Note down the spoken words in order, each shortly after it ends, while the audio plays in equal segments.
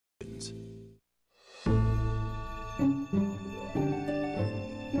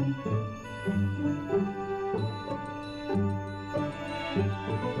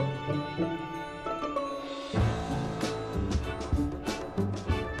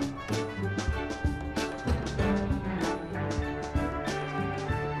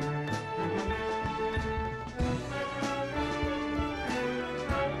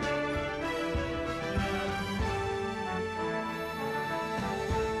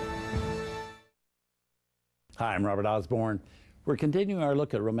Hi, I'm Robert Osborne. We're continuing our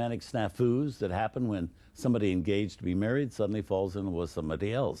look at romantic snafus that happen when somebody engaged to be married suddenly falls in love with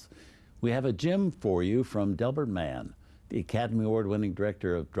somebody else. We have a gem for you from Delbert Mann, the Academy Award-winning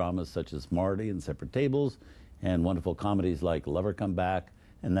director of dramas such as Marty and Separate Tables, and wonderful comedies like Lover Come Back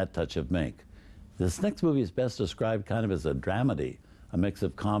and That Touch of Mink. This next movie is best described kind of as a dramedy, a mix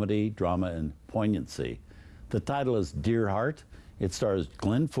of comedy, drama, and poignancy. The title is Dear Heart. It stars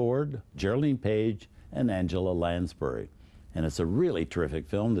Glenn Ford, Geraldine Page, and Angela Lansbury. And it's a really terrific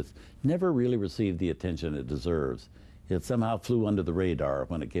film that's never really received the attention it deserves. It somehow flew under the radar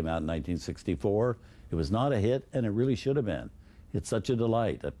when it came out in 1964. It was not a hit, and it really should have been. It's such a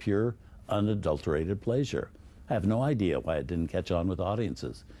delight, a pure, unadulterated pleasure. I have no idea why it didn't catch on with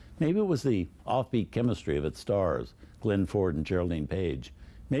audiences. Maybe it was the offbeat chemistry of its stars, Glenn Ford and Geraldine Page.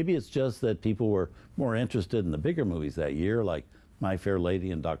 Maybe it's just that people were more interested in the bigger movies that year, like My Fair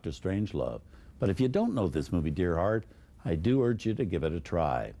Lady and Dr. Strangelove. But if you don't know this movie, Dear Heart, I do urge you to give it a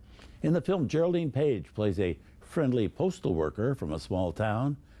try. In the film, Geraldine Page plays a friendly postal worker from a small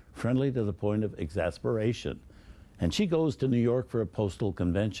town, friendly to the point of exasperation. And she goes to New York for a postal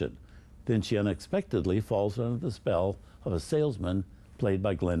convention. Then she unexpectedly falls under the spell of a salesman played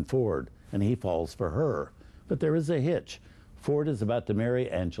by Glenn Ford, and he falls for her. But there is a hitch. Ford is about to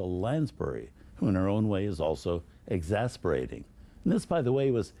marry Angela Lansbury, who in her own way is also exasperating. And this, by the way,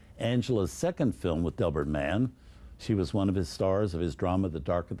 was Angela's second film with Delbert Mann. She was one of his stars of his drama The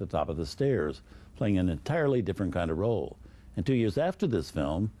Dark at the Top of the Stairs, playing an entirely different kind of role. And 2 years after this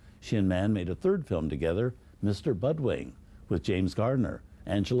film, she and Mann made a third film together, Mr. Budwing, with James Gardner,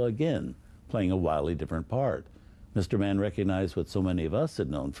 Angela again playing a wildly different part. Mr. Mann recognized what so many of us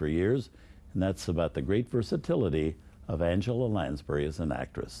had known for years, and that's about the great versatility of Angela Lansbury as an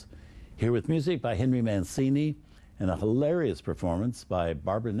actress. Here with music by Henry Mancini and a hilarious performance by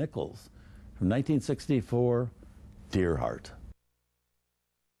Barbara Nichols from 1964, Dear Heart.